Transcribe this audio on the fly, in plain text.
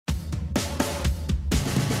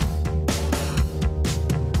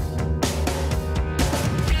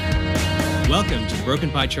Welcome to the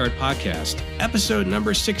Broken Pie Chart Podcast, episode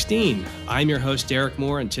number 16. I'm your host, Derek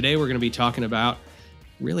Moore, and today we're going to be talking about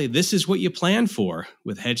really this is what you plan for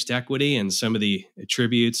with hedged equity and some of the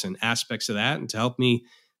attributes and aspects of that. And to help me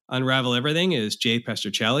unravel everything is Jay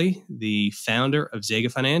Pestrichelli, the founder of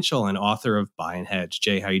Zega Financial and author of Buy and Hedge.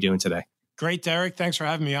 Jay, how are you doing today? Great, Derek. Thanks for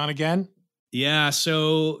having me on again. Yeah,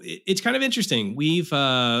 so it's kind of interesting. We've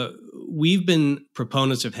been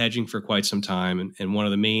proponents of hedging for quite some time, and one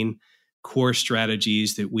of the main core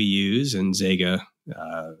strategies that we use and Zega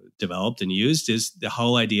developed and used is the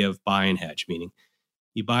whole idea of buy and hedge, meaning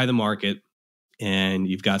you buy the market and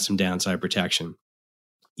you've got some downside protection.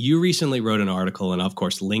 You recently wrote an article, and I'll, of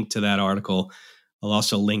course, link to that article. I'll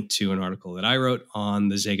also link to an article that I wrote on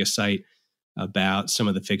the Zega site about some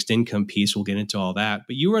of the fixed income piece. We'll get into all that.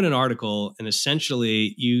 But you wrote an article, and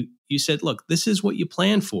essentially you said, look, this is what you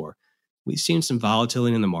plan for. We've seen some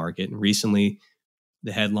volatility in the market, and recently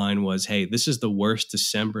the headline was, hey, this is the worst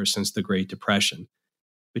December since the Great Depression.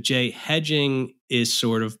 But Jay, hedging is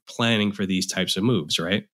sort of planning for these types of moves,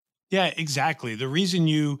 right? Yeah, exactly. The reason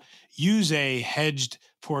you use a hedged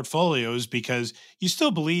portfolio is because you still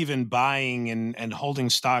believe in buying and holding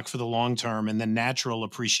stock for the long term and the natural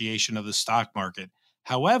appreciation of the stock market.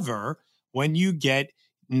 However, when you get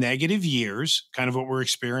negative years, kind of what we're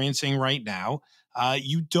experiencing right now,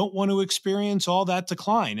 you don't want to experience all that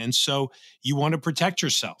decline. And so you want to protect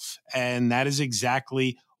yourself. And that is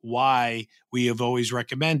exactly why we have always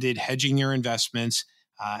recommended hedging your investments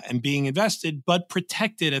and being invested, but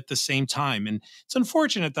protected at the same time. And it's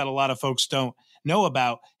unfortunate that a lot of folks don't know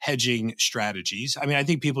about hedging strategies. I mean, I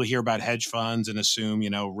think people hear about hedge funds and assume,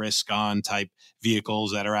 risk on type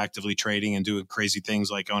vehicles that are actively trading and doing crazy things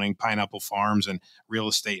like owning pineapple farms and real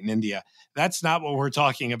estate in India. That's not what we're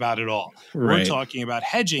talking about at all. Right. We're talking about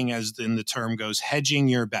hedging, as in the term goes, hedging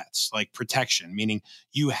your bets, like protection, meaning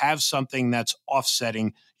you have something that's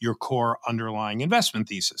offsetting your core underlying investment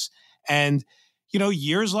thesis. And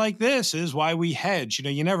years like this is why we hedge.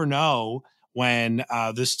 You never know when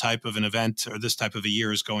this type of an event or this type of a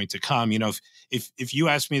year is going to come. If you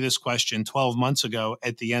asked me this question 12 months ago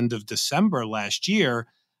at the end of December last year,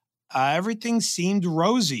 everything seemed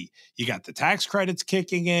rosy. You got the tax credits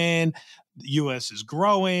kicking in, the U.S. is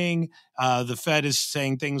growing, the Fed is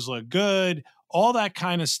saying things look good, all that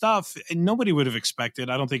kind of stuff. And nobody would have expected,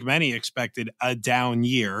 I don't think many expected, a down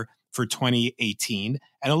year for 2018.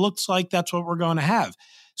 And it looks like that's what we're going to have.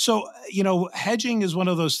 So, hedging is one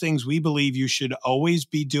of those things we believe you should always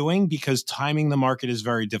be doing because timing the market is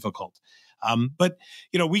very difficult. But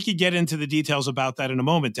we could get into the details about that in a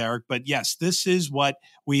moment, Derek. But yes, this is what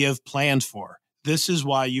we have planned for. This is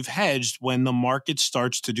why you've hedged when the market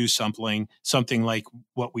starts to do something like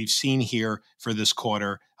what we've seen here for this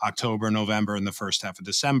quarter, October, November, and the first half of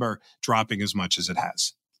December, dropping as much as it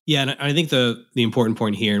has. Yeah, and I think the important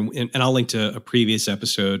point here, and I'll link to a previous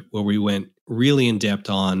episode where we went really in depth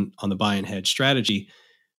on the buy and hedge strategy,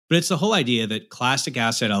 but it's the whole idea that classic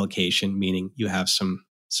asset allocation, meaning you have some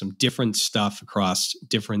different stuff across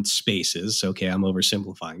different spaces. Okay, I'm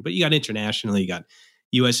oversimplifying, but you got internationally, you got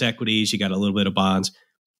U.S. equities, you got a little bit of bonds,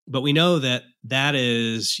 but we know that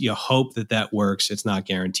is, you hope that works. It's not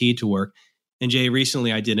guaranteed to work. And Jay,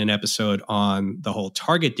 recently I did an episode on the whole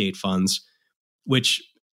target date funds, which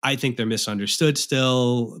I think they're misunderstood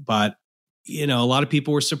still, but a lot of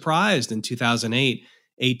people were surprised in 2008,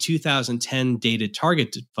 a 2010 dated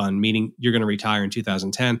target fund, meaning you're going to retire in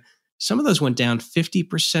 2010. Some of those went down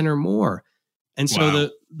 50% or more. And so wow.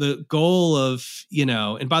 the goal of,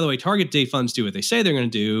 and by the way, target date funds do what they say they're going to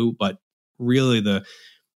do, but really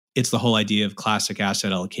it's the whole idea of classic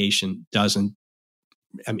asset allocation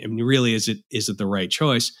really, is it the right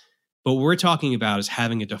choice? But what we're talking about is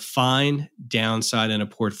having a defined downside in a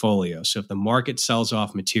portfolio. So if the market sells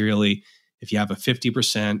off materially, if you have a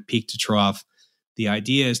 50% peak to trough, the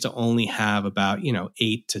idea is to only have about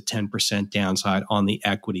 8 to 10% downside on the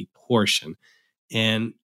equity portion.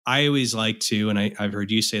 And I always like to, and I've heard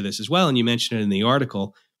you say this as well, and you mentioned it in the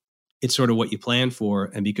article, it's sort of what you plan for.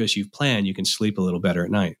 And because you've planned, you can sleep a little better at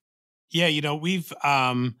night. Yeah, we've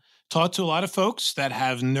talked to a lot of folks that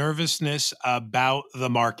have nervousness about the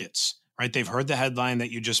markets, right? They've heard the headline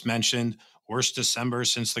that you just mentioned, worst December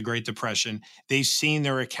since the Great Depression. They've seen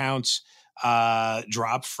their accounts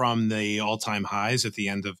drop from the all-time highs at the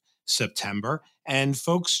end of September. And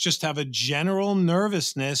folks just have a general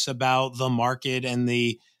nervousness about the market and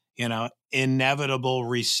the, inevitable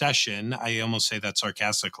recession. I almost say that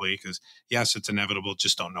sarcastically because, yes, it's inevitable,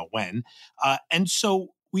 just don't know when. And so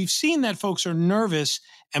we've seen that folks are nervous.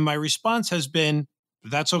 And my response has been,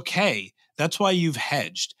 that's okay. That's why you've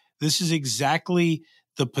hedged. This is exactly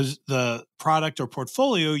the product or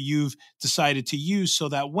portfolio you've decided to use, so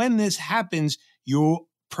that when this happens, you're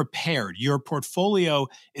prepared. Your portfolio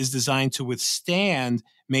is designed to withstand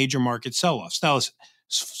major market sell-offs. Now, listen,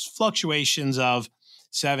 fluctuations of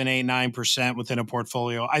 7, 8, 9% within a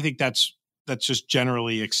portfolio, I think that's just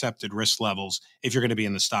generally accepted risk levels if you're going to be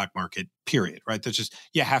in the stock market, period, right? That's just,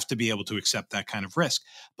 you have to be able to accept that kind of risk.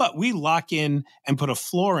 But we lock in and put a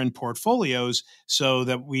floor in portfolios so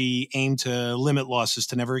that we aim to limit losses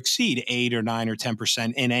to never exceed 8 or 9 or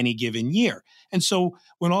 10% in any given year. And so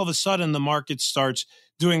when all of a sudden the market starts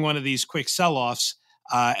doing one of these quick sell-offs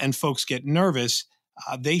and folks get nervous,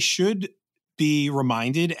 they should be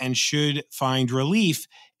reminded and should find relief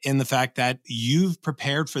in the fact that you've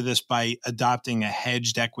prepared for this by adopting a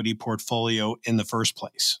hedged equity portfolio in the first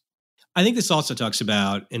place. I think this also talks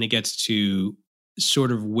about, and it gets to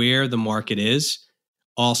sort of where the market is,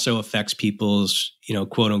 also affects people's,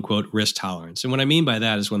 quote unquote, risk tolerance. And what I mean by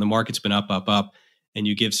that is when the market's been up, and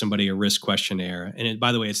you give somebody a risk questionnaire. And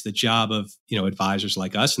by the way, it's the job of, advisors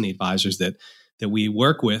like us and the advisors that we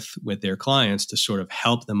work with their clients to sort of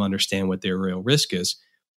help them understand what their real risk is.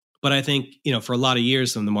 But I think, for a lot of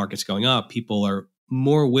years when the market's going up, people are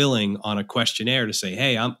more willing on a questionnaire to say,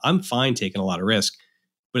 hey, I'm fine taking a lot of risk.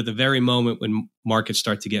 But at the very moment when markets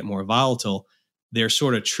start to get more volatile, their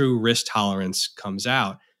sort of true risk tolerance comes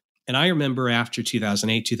out. And I remember after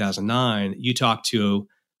 2008, 2009, you talked to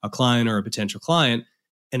a client or a potential client,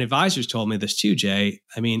 and advisors told me this too, Jay.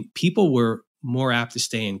 I mean, people were more apt to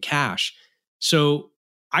stay in cash. So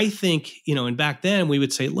I think, and back then we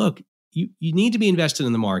would say, look, you need to be invested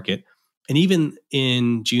in the market. And even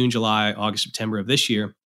in June, July, August, September of this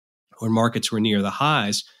year, when markets were near the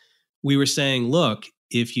highs, we were saying, look,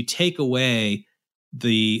 if you take away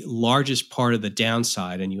the largest part of the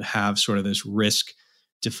downside and you have sort of this risk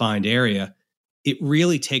defined area, it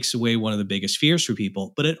really takes away one of the biggest fears for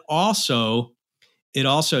people. But it also,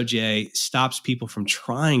 Jay, stops people from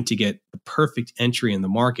trying to get the perfect entry in the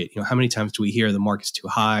market. How many times do we hear the market's too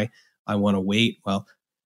high? I want to wait. Well,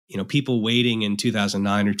 people waiting in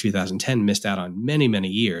 2009 or 2010 missed out on many, many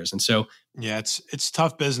years. And so, yeah, it's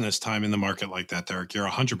tough business time in the market like that, Derek. You're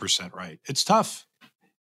 100% right. It's tough.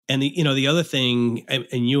 And the other thing,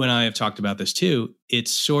 and you and I have talked about this too,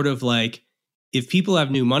 it's sort of like if people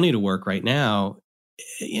have new money to work right now,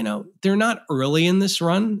 they're not early in this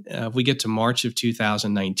run. If we get to March of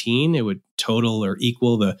 2019, it would total or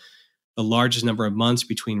equal the largest number of months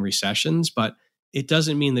between recessions. But it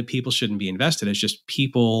doesn't mean that people shouldn't be invested. It's just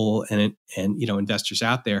people and investors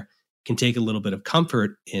out there can take a little bit of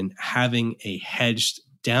comfort in having a hedged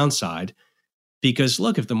downside. Because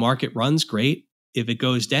look, if the market runs, great. If it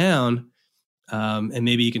goes down, and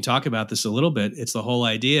maybe you can talk about this a little bit, it's the whole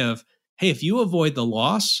idea of, hey, if you avoid the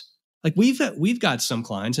loss, like we've got some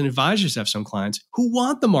clients and advisors have some clients who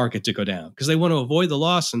want the market to go down because they want to avoid the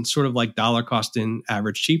loss and sort of like dollar cost in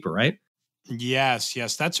average cheaper, right? Yes.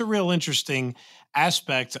 That's a real interesting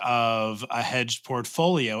aspect of a hedged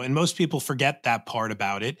portfolio. And most people forget that part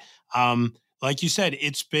about it. Like you said,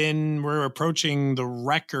 we're approaching the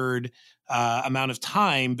record amount of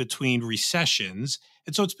time between recessions.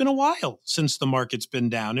 And so it's been a while since the market's been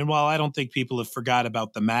down. And while I don't think people have forgot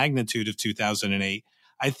about the magnitude of 2008,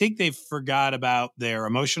 I think they've forgot about their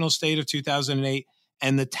emotional state of 2008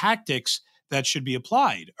 and the tactics that should be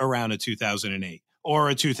applied around a 2008 or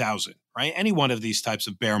a 2000, right? Any one of these types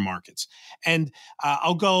of bear markets. And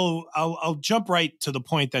I'll jump right to the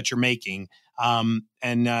point that you're making. And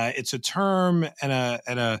it's a term and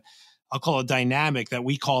I'll call it dynamic that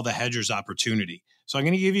we call the hedger's opportunity. So I'm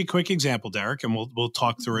going to give you a quick example, Derek, and we'll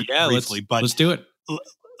talk through it briefly. Let's do it.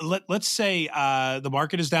 Let's say the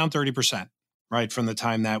market is down 30%. Right, from the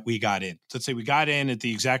time that we got in. So let's say we got in at the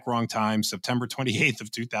exact wrong time, September 28th of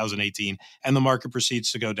 2018, and the market proceeds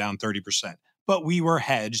to go down 30%. But we were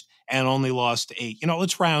hedged and only lost 8.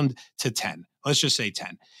 Let's round to 10. Let's just say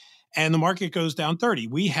 10. And the market goes down 30.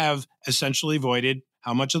 We have essentially avoided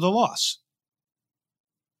how much of the loss?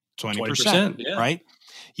 20%, yeah. Right?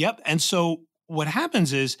 Yep. And so what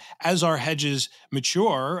happens is, as our hedges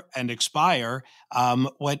mature and expire,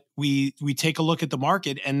 what we take a look at the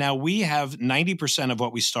market, and now we have 90% of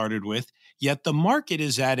what we started with, yet the market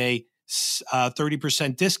is at a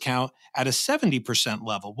 30% discount at a 70%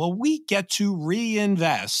 level. Well, we get to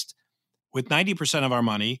reinvest with 90% of our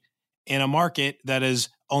money in a market that is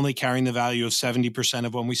only carrying the value of 70%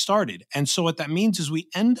 of when we started. And so what that means is we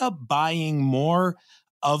end up buying more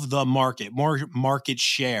of the market, more market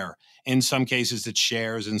share. In some cases, it's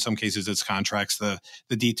shares. In some cases, it's contracts. The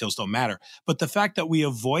details don't matter. But the fact that we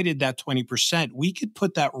avoided that 20%, we could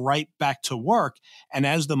put that right back to work. And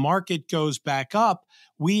as the market goes back up,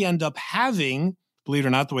 we end up having believe it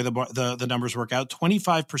or not, the way the numbers work out,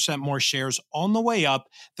 25% more shares on the way up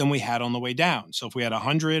than we had on the way down. So if we had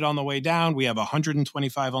 100 on the way down, we have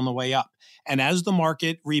 125 on the way up. And as the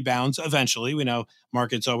market rebounds, eventually, we know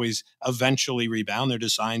markets always eventually rebound. They're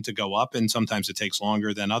designed to go up, and sometimes it takes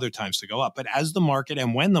longer than other times to go up. But as the market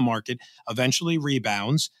and when the market eventually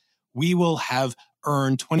rebounds, we will have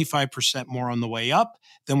earned 25% more on the way up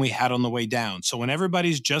than we had on the way down. So when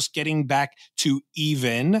everybody's just getting back to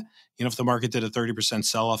even, if the market did a 30%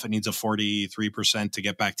 sell-off, it needs a 43% to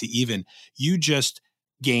get back to even. You just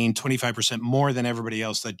gained 25% more than everybody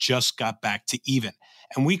else that just got back to even.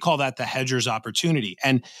 And we call that the hedger's opportunity.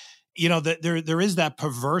 And, there is that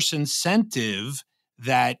perverse incentive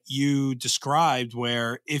that you described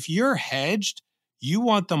where if you're hedged, you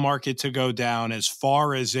want the market to go down as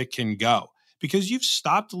far as it can go because you've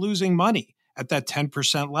stopped losing money at that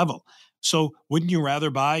 10% level. So wouldn't you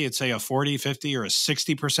rather buy at, say, a 40, 50, or a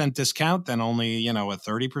 60% discount than only, a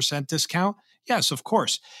 30% discount? Yes, of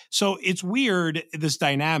course. So it's weird, this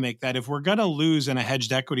dynamic that if we're going to lose in a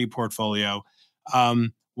hedged equity portfolio,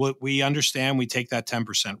 we understand we take that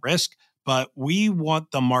 10% risk, but we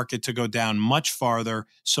want the market to go down much farther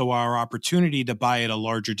so our opportunity to buy at a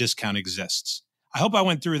larger discount exists. I hope I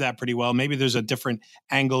went through that pretty well. Maybe there's a different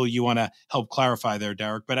angle you want to help clarify there,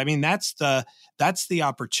 Derek. But I mean, that's the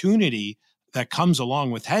opportunity that comes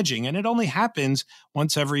along with hedging. And it only happens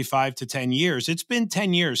once every 5 to 10 years. It's been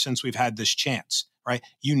 10 years since we've had this chance, right?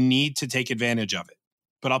 You need to take advantage of it.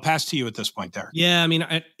 But I'll pass to you at this point, Derek. Yeah, I mean,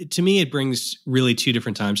 to me, it brings really two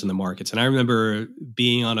different times in the markets. And I remember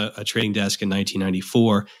being on a trading desk in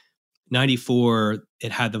 1994. 94,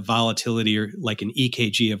 it had the volatility or like an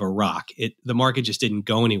EKG of a rock. The market just didn't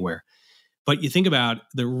go anywhere. But you think about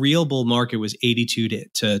the real bull market was 82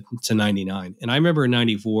 to 99. And I remember in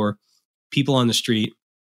 94, people on the street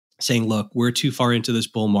saying, look, we're too far into this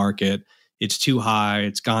bull market. It's too high.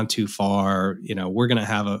 It's gone too far. We're going to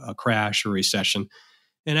have a crash or recession.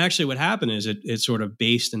 And actually what happened is it sort of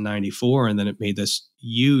based in 94 and then it made this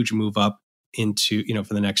huge move up into,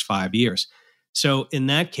 for the next 5 years. So in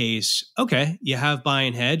that case, okay, you have buy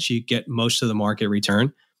and hedge, you get most of the market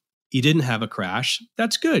return. You didn't have a crash.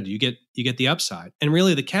 That's good. You get the upside. And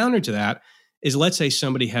really the counter to that is, let's say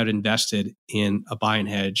somebody had invested in a buy and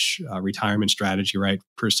hedge retirement strategy, right,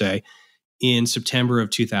 per se, in September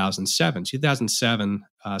of 2007. 2007,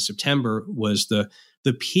 September was the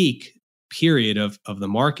peak period of the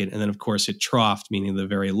market. And then, of course, it troughed, meaning the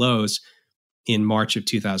very lows, in March of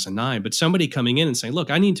 2009. But somebody coming in and saying,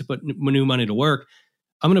 look, I need to put new money to work.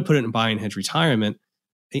 I'm going to put it in buy and hedge retirement.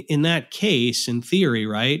 In that case, in theory,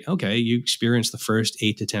 right, okay, you experience the first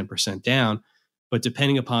 8 to 10% down. But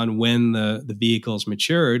depending upon when the vehicles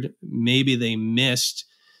matured, maybe they missed,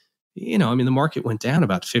 the market went down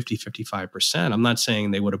about 50, 55%. I'm not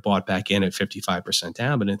saying they would have bought back in at 55%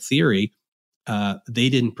 down, but in theory, they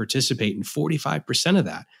didn't participate in 45% of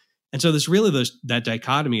that. And so there's really that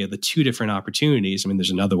dichotomy of the two different opportunities. I mean, there's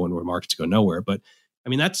another one where markets go nowhere, but I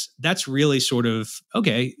mean, that's really sort of,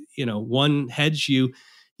 okay, one hedge you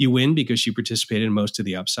win because you participated in most of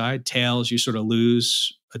the upside. Tails, you sort of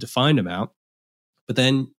lose a defined amount, but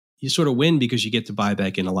then you sort of win because you get to buy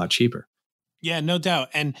back in a lot cheaper. Yeah, no doubt.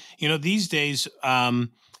 And, these days,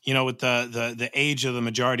 with the age of the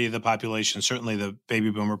majority of the population, certainly the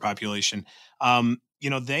baby boomer population,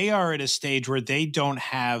 they are at a stage where they don't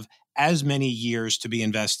have as many years to be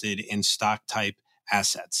invested in stock type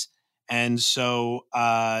assets. And so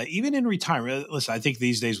even in retirement, listen, I think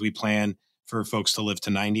these days we plan for folks to live to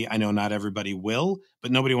 90. I know not everybody will,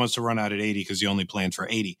 but nobody wants to run out at 80 because you only plan for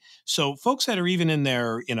 80. So folks that are even in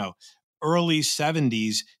their, early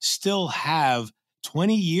 70s still have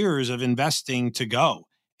 20 years of investing to go.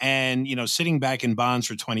 And, sitting back in bonds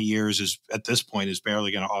for 20 years at this point is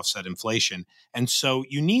barely going to offset inflation. And so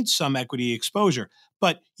you need some equity exposure,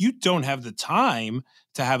 but you don't have the time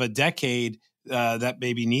to have a decade that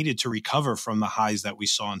may be needed to recover from the highs that we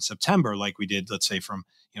saw in September, like we did, let's say from,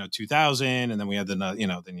 2000. And then we had then you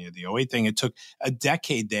had the 08 thing. It took a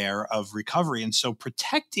decade there of recovery. And so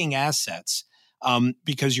protecting assets,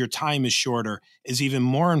 because your time is shorter, is even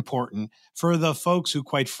more important for the folks who,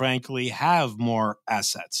 quite frankly, have more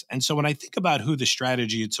assets. And so when I think about who the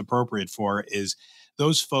strategy it's appropriate for is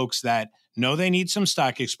those folks that know they need some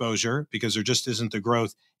stock exposure because there just isn't the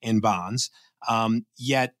growth in bonds,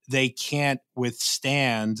 yet they can't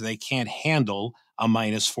handle a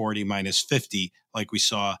minus 40, minus 50 like we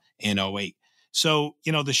saw in 08. So,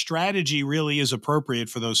 the strategy really is appropriate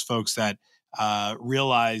for those folks that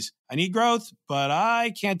realize I need growth, but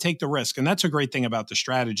I can't take the risk. And that's a great thing about the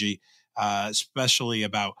strategy, especially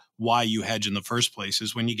about why you hedge in the first place,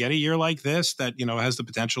 is when you get a year like this that, has the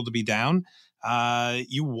potential to be down,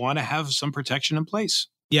 you want to have some protection in place.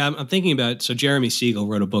 Yeah, I'm thinking about, so Jeremy Siegel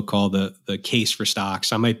wrote a book called The Case for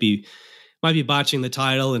Stocks. I might be botching the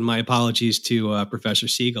title, and my apologies to Professor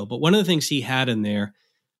Siegel. But one of the things he had in there,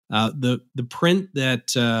 the print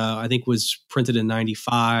that I think was printed in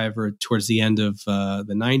 '95 or towards the end of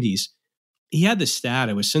the '90s, he had this stat.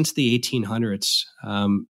 It was since the 1800s.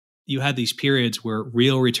 You had these periods where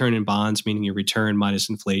real return in bonds, meaning your return minus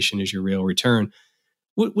inflation is your real return,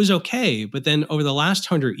 was okay. But then over the last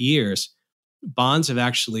 100 years, bonds have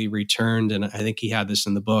actually returned, and I think he had this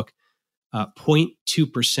in the book,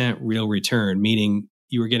 0.2% real return, meaning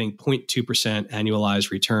you were getting 0.2%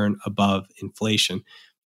 annualized return above inflation.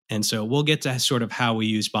 And so we'll get to sort of how we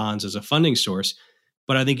use bonds as a funding source.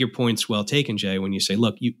 But I think your point's well taken, Jay, when you say,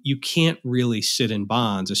 look, you can't really sit in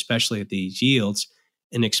bonds, especially at these yields,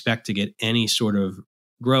 and expect to get any sort of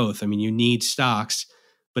growth. I mean, you need stocks.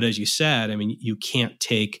 But as you said, I mean, you can't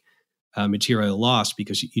take material loss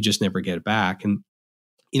because you just never get it back. And,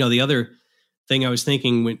 the other thing I was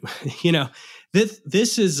thinking, when,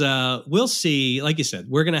 this is, we'll see, like you said,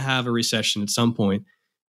 we're going to have a recession at some point.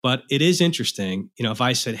 But it is interesting, if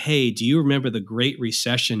I said, hey, do you remember the Great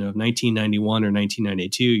Recession of 1991 or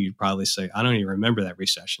 1992? You'd probably say, I don't even remember that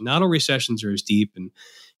recession. Not all recessions are as deep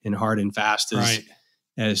and hard and fast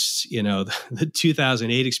as the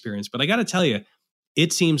 2008 experience. But I got to tell you,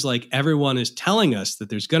 it seems like everyone is telling us that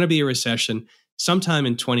there's going to be a recession sometime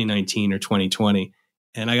in 2019 or 2020.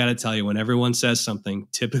 And I got to tell you, when everyone says something,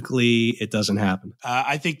 typically it doesn't happen.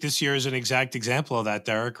 I think this year is an exact example of that,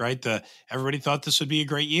 Derek, right? Everybody thought this would be a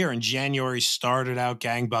great year, and January started out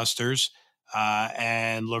gangbusters.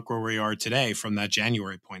 And look where we are today from that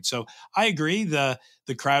January point. So I agree. The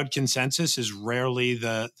crowd consensus is rarely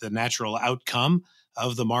the natural outcome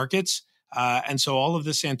of the markets. And so all of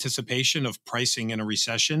this anticipation of pricing in a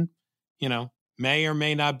recession, may or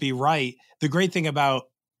may not be right. The great thing about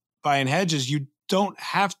buy and hedge is you don't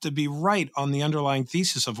have to be right on the underlying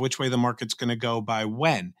thesis of which way the market's going to go by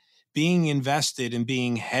when. Being invested and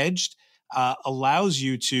being hedged allows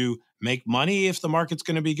you to make money if the market's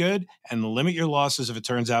going to be good and limit your losses if it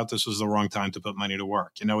turns out this was the wrong time to put money to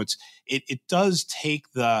work. It does take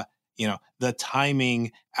the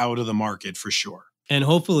timing out of the market for sure. And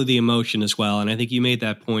hopefully the emotion as well. And I think you made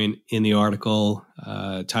that point in the article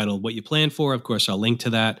titled What You Plan For. Of course, I'll link to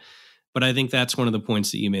that. But I think that's one of the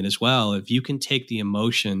points that you made as well. If you can take the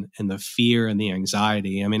emotion and the fear and the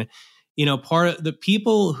anxiety, I mean, part of the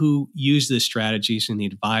people who use this strategies and the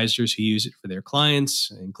advisors who use it for their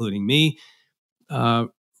clients, including me,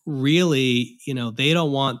 really, they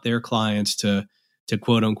don't want their clients to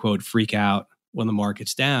quote unquote freak out when the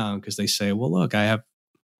market's down, because they say, well, look, I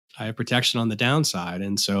have protection on the downside.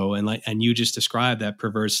 And so, and you just described that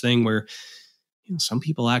perverse thing where, some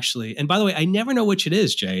people actually, and by the way, I never know which it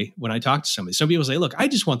is, Jay, when I talk to somebody. Some people say, look, I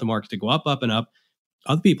just want the market to go up, up, and up.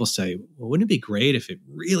 Other people say, well, wouldn't it be great if it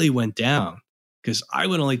really went down? Because I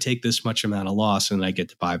would only take this much amount of loss and I get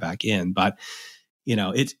to buy back in. But,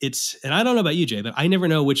 it's, and I don't know about you, Jay, but I never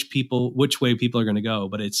know which way people are going to go.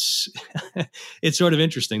 But it's, it's sort of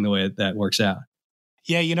interesting the way that works out.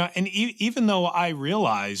 Yeah, and even though I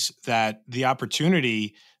realize that the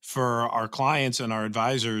opportunity for our clients and our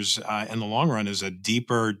advisors in the long run is a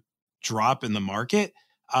deeper drop in the market,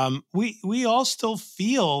 we all still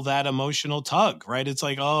feel that emotional tug, right? It's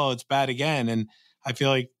like, oh, it's bad again. And I feel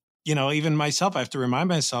like, even myself, I have to remind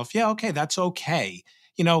myself, yeah, okay, that's okay.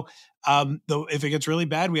 Though if it gets really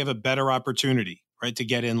bad, we have a better opportunity, right, to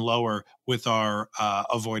get in lower with our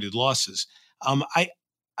avoided losses.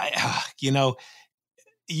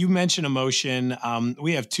 You mentioned emotion.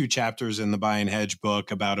 We have 2 chapters in the Buy and Hedge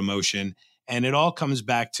book about emotion, and it all comes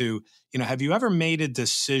back to, have you ever made a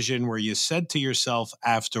decision where you said to yourself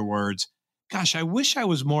afterwards, gosh, I wish I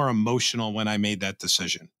was more emotional when I made that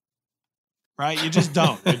decision? Right? You just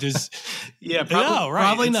don't. Yeah,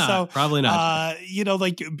 probably not. So, probably not.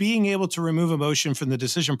 Like being able to remove emotion from the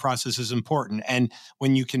decision process is important. And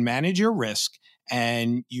when you can manage your risk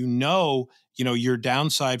and your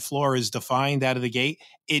downside floor is defined out of the gate,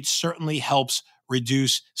 it certainly helps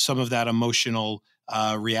reduce some of that emotional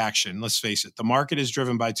reaction. Let's face it, the market is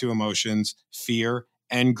driven by 2 emotions, fear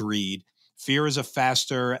and greed. Fear is a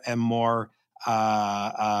faster and more,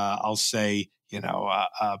 I'll say,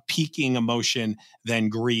 peaking emotion than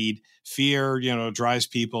greed. Fear, drives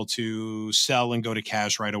people to sell and go to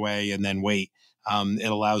cash right away and then wait.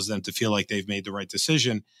 It allows them to feel like they've made the right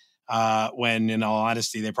decision. When in all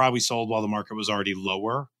honesty, they probably sold while the market was already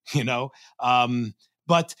lower,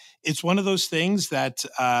 but it's one of those things that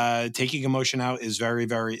taking emotion out is very,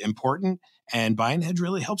 very important. And Buy and Hedge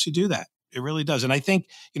really helps you do that. It really does. And I think,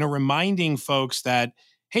 reminding folks that,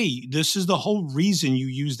 hey, this is the whole reason you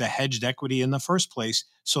use the hedged equity in the first place,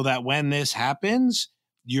 so that when this happens,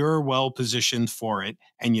 you're well positioned for it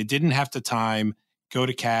and you didn't have to time, go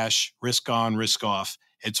to cash, risk on, risk off.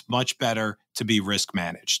 It's much better to be risk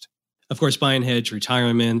managed. Of course, buy and hedge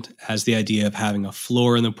retirement has the idea of having a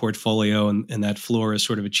floor in the portfolio, and that floor is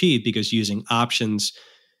sort of achieved because using options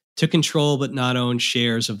to control but not own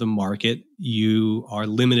shares of the market, you are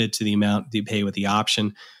limited to the amount you pay with the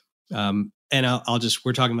option. And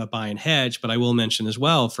we're talking about buy and hedge, but I will mention as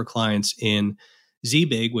well for clients in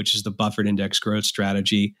ZBIG, which is the buffered index growth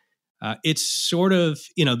strategy, it's sort of,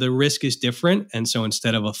 the risk is different. And so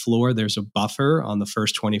instead of a floor, there's a buffer on the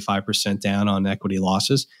first 25% down on equity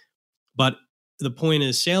losses. But the point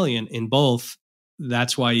is salient in both.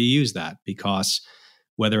 That's why you use that, because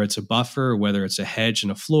whether it's a buffer or whether it's a hedge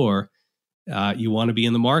and a floor, you want to be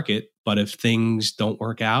in the market. But if things don't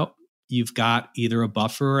work out, you've got either a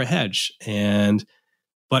buffer or a hedge.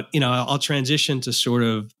 But I'll transition to sort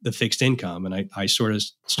of the fixed income, and I sort of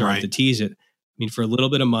started to tease it. I mean, for a little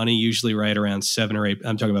bit of money, usually right around 7 or 8.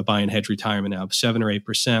 I'm talking about buy and hedge retirement now, 7 or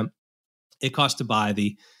 8%. It costs to buy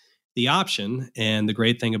the option. And the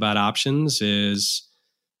great thing about options is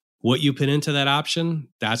what you put into that option,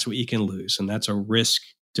 that's what you can lose. And that's a risk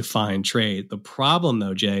defined trade. The problem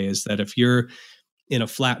though, Jay, is that if you're in a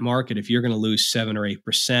flat market, if you're going to lose 7 or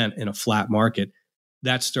 8% in a flat market,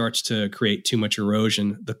 that starts to create too much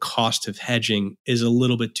erosion. The cost of hedging is a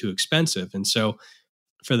little bit too expensive. And so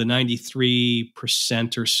for the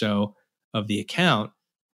 93% or so of the account,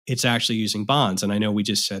 it's actually using bonds. And I know we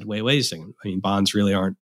just said, wait a second. I mean, bonds really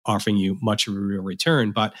aren't offering you much of a real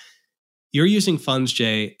return, but you're using funds,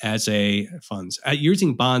 Jay, you're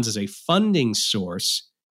using bonds as a funding source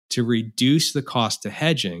to reduce the cost of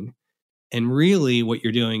hedging. And really what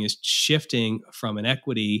you're doing is shifting from an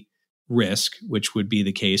equity risk, which would be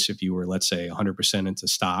the case if you were, let's say, 100% into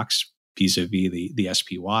stocks, vis-a-vis the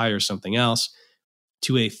SPY or something else,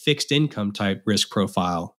 to a fixed income type risk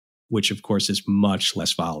profile, which of course is much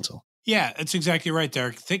less volatile. Yeah, that's exactly right,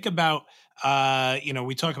 Derek. Think about,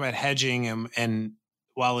 we talk about hedging and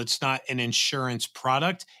while it's not an insurance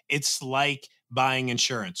product, it's like buying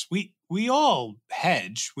insurance. We all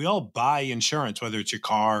hedge, we all buy insurance, whether it's your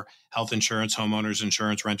car, health insurance, homeowners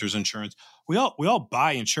insurance, renters insurance. We all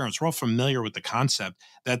buy insurance. We're all familiar with the concept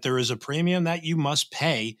that there is a premium that you must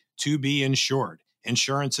pay to be insured.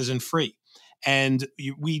 Insurance isn't free. And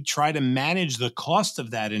we try to manage the cost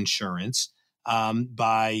of that insurance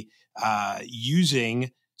by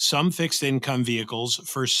using some fixed income vehicles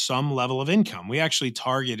for some level of income. We actually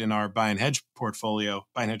target in our buy and hedge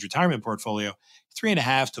retirement portfolio,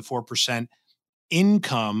 3.5% to 4%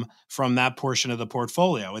 income from that portion of the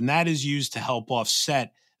portfolio. And that is used to help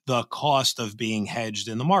offset the cost of being hedged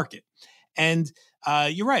in the market. And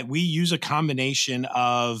you're right. We use a combination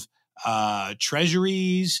of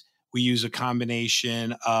treasuries. We use a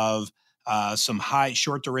combination of some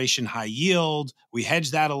short duration, high yield. We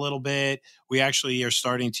hedge that a little bit. We actually are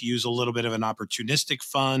starting to use a little bit of an opportunistic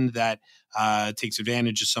fund that takes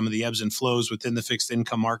advantage of some of the ebbs and flows within the fixed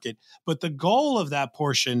income market. But the goal of that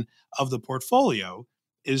portion of the portfolio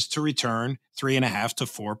is to return 3.5% to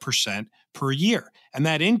 4% per year. And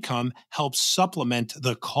that income helps supplement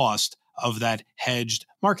the cost of that hedged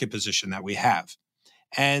market position that we have.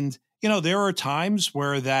 And there are times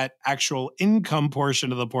where that actual income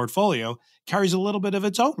portion of the portfolio carries a little bit of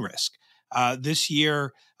its own risk. This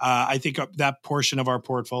year, I think that portion of our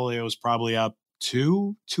portfolio is probably up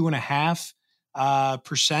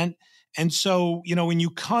 2.5%. And so, when you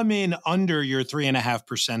come in under your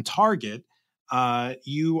 3.5% target,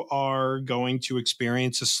 you are going to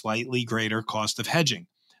experience a slightly greater cost of hedging.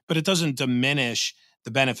 But it doesn't diminish the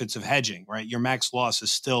benefits of hedging, right? Your max loss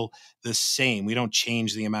is still the same. We don't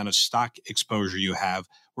change the amount of stock exposure you have.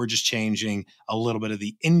 We're just changing a little bit of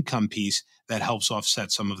the income piece that helps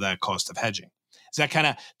offset some of that cost of hedging. Does that kind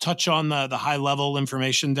of touch on the high level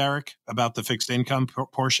information, Derek, about the fixed income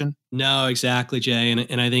portion? No, exactly, Jay.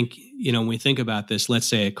 And I think, when we think about this, let's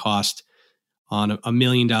say it cost on a $1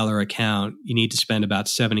 million account, you need to spend about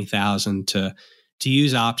 $70,000 to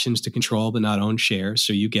use options to control but not own shares.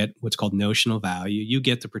 So you get what's called notional value. You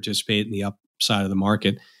get to participate in the upside of the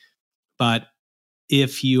market. But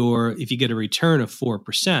if you get a return of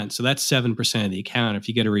 4%, so that's 7% of the account. If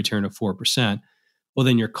you get a return of 4%, well,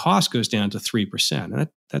 then your cost goes down to 3%. And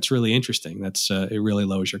that's really interesting. It really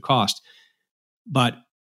lowers your cost. But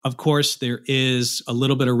of course, there is a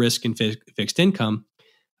little bit of risk in fixed income.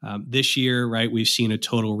 This year, right, we've seen a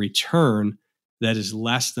total return that is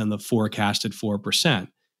less than the forecasted 4%.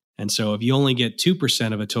 And so if you only get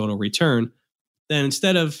 2% of a total return, then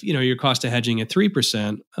instead of, your cost of hedging at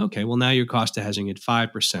 3%, okay, well, now your cost of hedging at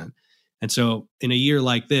 5%. And so in a year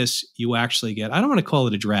like this, you actually get, I don't want to call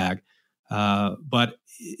it a drag, but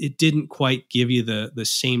it didn't quite give you the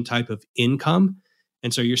same type of income.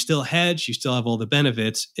 And so you're still hedged, you still have all the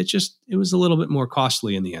benefits. It was a little bit more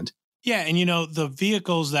costly in the end. Yeah, and the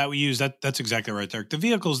vehicles that we use, that's exactly right, Derek. The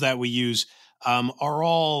vehicles that we use are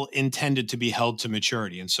all intended to be held to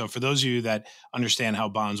maturity. And so for those of you that understand how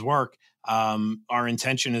bonds work, our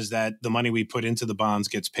intention is that the money we put into the bonds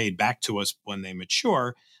gets paid back to us when they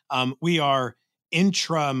mature. We are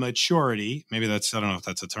intra-maturity. Maybe I don't know if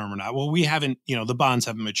that's a term or not. Well, we haven't, the bonds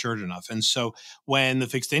haven't matured enough. And so when the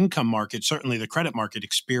fixed income market, certainly the credit market,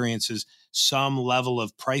 experiences some level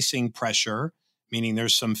of pricing pressure, meaning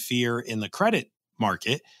there's some fear in the credit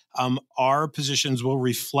market, our positions will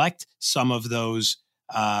reflect some of those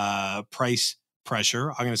price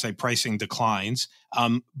pressure. I'm going to say pricing declines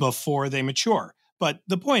before they mature. But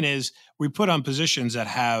the point is, we put on positions that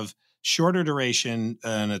have shorter duration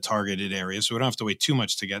in a targeted area, so we don't have to wait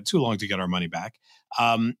too long to get our money back.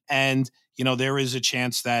 And there is a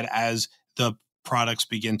chance that as the products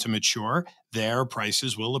begin to mature, their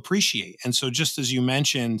prices will appreciate. And so just as you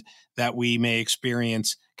mentioned that we may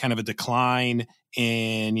experience kind of a decline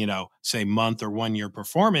in, say month or 1 year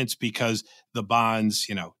performance because the bonds,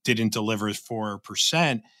 didn't deliver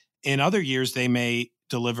 4%. In other years, they may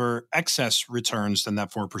deliver excess returns than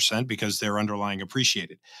that 4% because they're underlying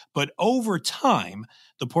appreciated. But over time,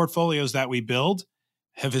 the portfolios that we build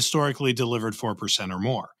have historically delivered 4% or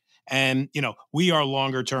more. And, we are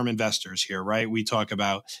longer term investors here, right? We talk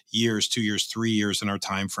about years, 2 years, 3 years in our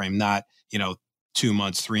time frame, not, 2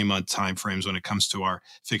 months, 3 month timeframes when it comes to our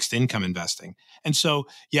fixed income investing. And so,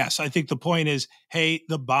 yes, I think the point is, hey,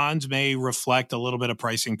 the bonds may reflect a little bit of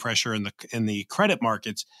pricing pressure in the credit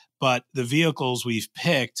markets, but the vehicles we've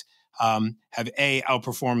picked have A,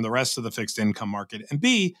 outperformed the rest of the fixed income market, and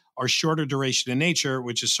B, are shorter duration in nature,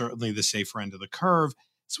 which is certainly the safer end of the curve.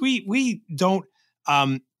 So we don't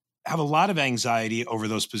have a lot of anxiety over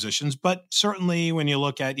those positions, but certainly when you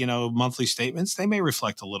look at, monthly statements, they may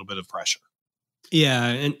reflect a little bit of pressure. Yeah.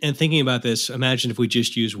 And thinking about this, imagine if we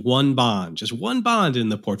just use just one bond in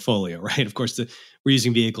the portfolio, right? Of course, we're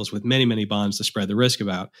using vehicles with many, many bonds to spread the risk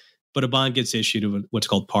about, but a bond gets issued at what's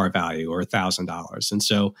called par value or $1,000. And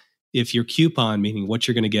so if your coupon, meaning what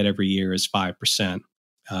you're going to get every year, is 5%,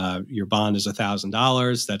 your bond is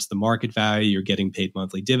 $1,000. That's the market value. You're getting paid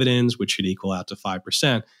monthly dividends, which should equal out to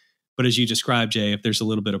 5%. But as you described, Jay, if there's a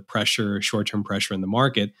little bit of pressure, short-term pressure in the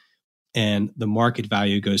market, and the market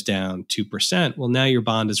value goes down 2%, well, now your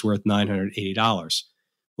bond is worth $980.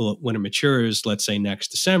 Well, when it matures, let's say next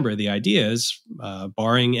December, the idea is,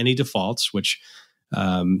 barring any defaults, which,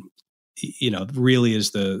 really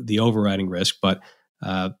is the overriding risk, but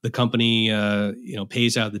the company,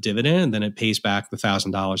 pays out the dividend, and then it pays back the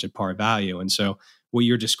 $1,000 at par value. And so what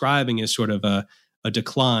you're describing is sort of a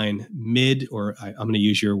decline I'm going to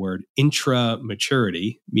use your word,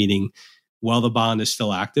 intra-maturity, meaning while the bond is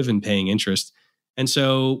still active and paying interest. And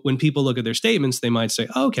so when people look at their statements, they might say,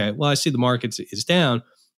 oh, okay, well, I see the market is down,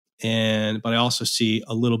 but I also see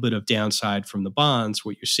a little bit of downside from the bonds.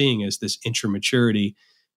 What you're seeing is this intra-maturity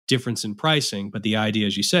difference in pricing. But the idea,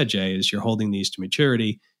 as you said, Jay, is you're holding these to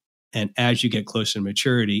maturity. And as you get closer to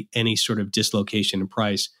maturity, any sort of dislocation in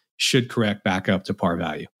price should correct back up to par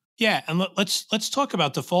value. Yeah, and let's talk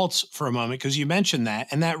about defaults for a moment, because you mentioned that,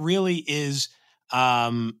 and that really is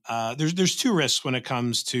there's two risks when it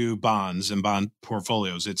comes to bonds and bond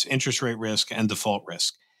portfolios. It's interest rate risk and default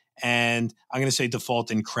risk. And I'm going to say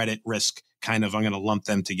default and credit risk, I'm going to lump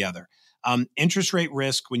them together. Interest rate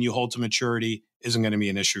risk, when you hold to maturity, isn't going to be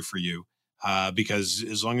an issue for you because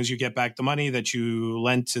as long as you get back the money that you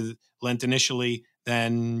lent initially,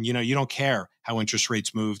 then you don't care how interest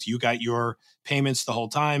rates moved. You got your payments the whole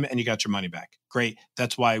time and you got your money back. Great.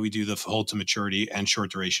 That's why we do the hold to maturity and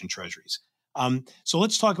short duration treasuries. So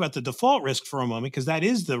let's talk about the default risk for a moment, because that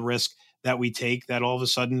is the risk that we take, that all of a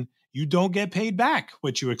sudden you don't get paid back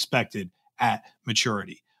what you expected at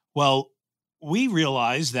maturity. Well, we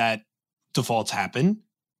realize that defaults happen.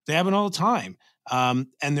 They happen all the time.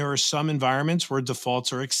 And there are some environments where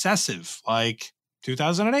defaults are excessive, like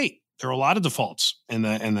 2008. There are a lot of defaults in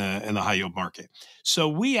the high yield market. So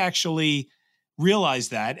we actually realize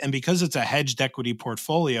that. And because it's a hedged equity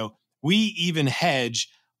portfolio, we even hedge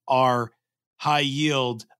our high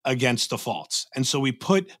yield against defaults. And so we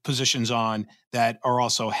put positions on that are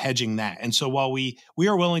also hedging that. And so while we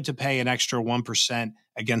are willing to pay an extra 1%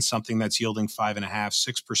 against something that's yielding 5.5%,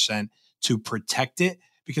 6% to protect it,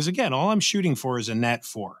 because again, all I'm shooting for is a net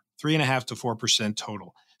 3.5% to 4%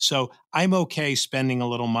 total. So I'm okay spending a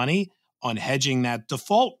little money on hedging that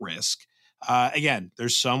default risk. Again,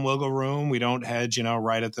 there's some wiggle room. We don't hedge,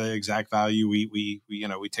 right at the exact value. We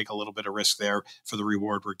take a little bit of risk there for the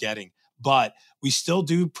reward we're getting, but we still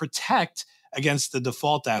do protect against the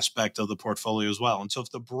default aspect of the portfolio as well. And so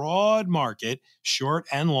if the broad market, short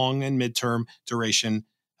and long and midterm duration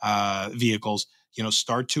vehicles,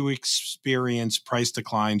 start to experience price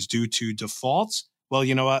declines due to defaults, well,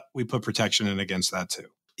 you know what? We put protection in against that too.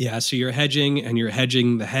 Yeah, so you're hedging and you're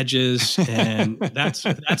hedging the hedges, and that's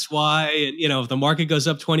why, if the market goes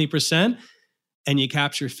up 20% and you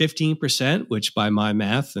capture 15%, which by my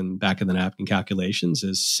math and back of the napkin calculations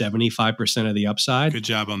is 75% of the upside. Good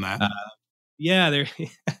job on that. Yeah,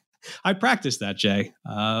 I practiced that, Jay.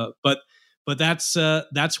 But that's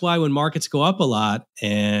why when markets go up a lot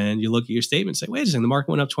and you look at your statement and say, wait a second, the market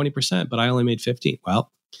went up 20%, but I only made 15.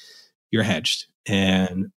 Well, you're hedged.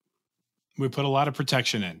 And we put a lot of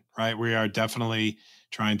protection in, right? We are definitely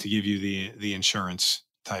trying to give you the insurance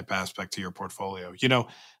type aspect to your portfolio.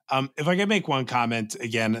 If I could make one comment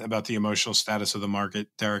again about the emotional status of the market,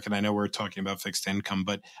 Derek, and I know we're talking about fixed income,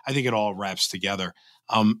 but I think it all wraps together.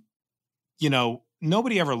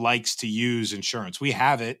 Nobody ever likes to use insurance. We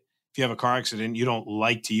have it. If you have a car accident, you don't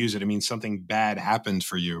like to use it. It means something bad happened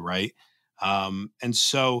for you, right? And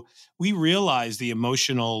so we realize the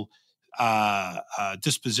emotional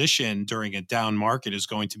disposition during a down market is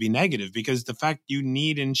going to be negative, because the fact you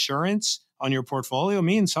need insurance on your portfolio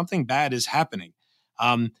means something bad is happening.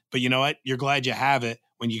 But you know what? You're glad you have it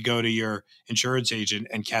when you go to your insurance agent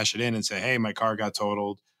and cash it in and say, hey, my car got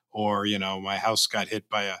totaled, or, my house got hit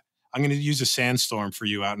by I'm going to use a sandstorm for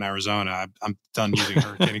you out in Arizona. I'm done using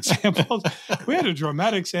hurricane examples. We had a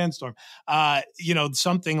dramatic sandstorm.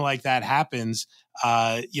 Something like that happens.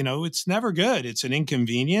 It's never good. It's an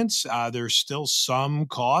inconvenience. There's still some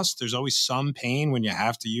cost. There's always some pain when you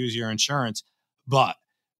have to use your insurance. But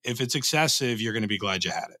if it's excessive, you're going to be glad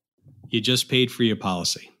you had it. You just paid for your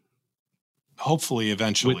policy. Hopefully,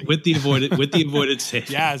 eventually, with the avoided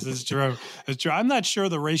savings. Yes, it's true. It's true. I'm not sure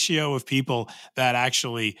the ratio of people that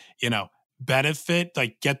actually, benefit,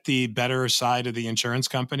 like get the better side of the insurance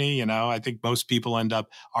company. I think most people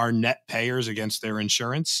are net payers against their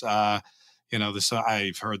insurance. I've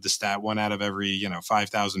heard the stat: 1 out of every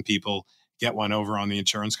 5,000 people get one over on the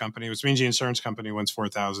insurance company, which means the insurance company wins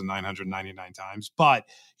 4,999 times. But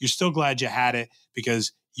you're still glad you had it,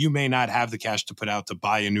 because you may not have the cash to put out to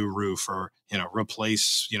buy a new roof or,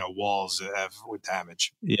 replace, walls with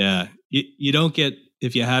damage. Yeah. You don't get,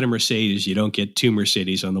 if you had a Mercedes, you don't get 2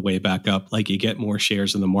 Mercedes on the way back up. Like, you get more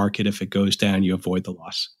shares in the market. If it goes down, you avoid the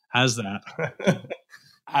loss. How's that?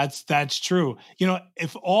 That's true.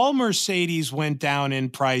 If all Mercedes went down in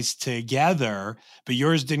price together, but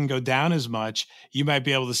yours didn't go down as much, you might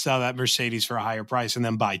be able to sell that Mercedes for a higher price and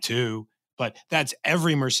then buy 2. But that's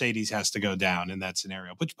every Mercedes has to go down in that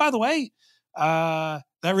scenario. Which, by the way, that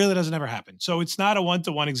really doesn't ever happen. So it's not a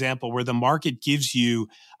one-to-one example where the market gives you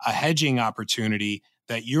a hedging opportunity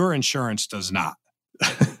that your insurance does not.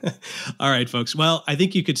 All right, folks. Well, I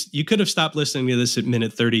think you could have stopped listening to this at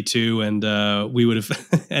minute 32, and we would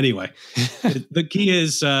have anyway. The key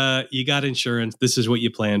is you got insurance. This is what you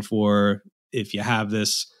plan for. If you have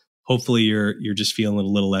this, hopefully you're just feeling a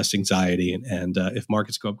little less anxiety. And if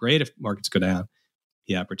markets go up, great. If markets go down,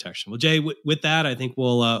 yeah, protection. Well, Jay, with that, I think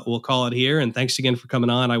we'll call it here. And thanks again for coming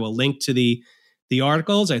on. I will link to the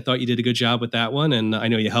articles. I thought you did a good job with that one, and I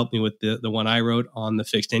know you helped me with the one I wrote on the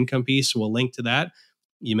fixed income piece. So we'll link to that.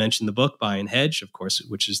 You mentioned the book Buy and Hedge, of course,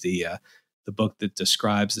 which is the book that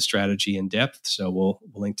describes the strategy in depth. So we'll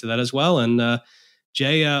link to that as well. And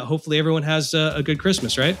Jay, hopefully everyone has a good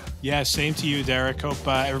Christmas, right? Yeah, same to you, Derek. Hope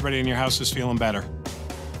everybody in your house is feeling better.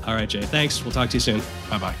 All right, Jay. Thanks. We'll talk to you soon.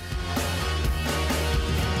 Bye-bye.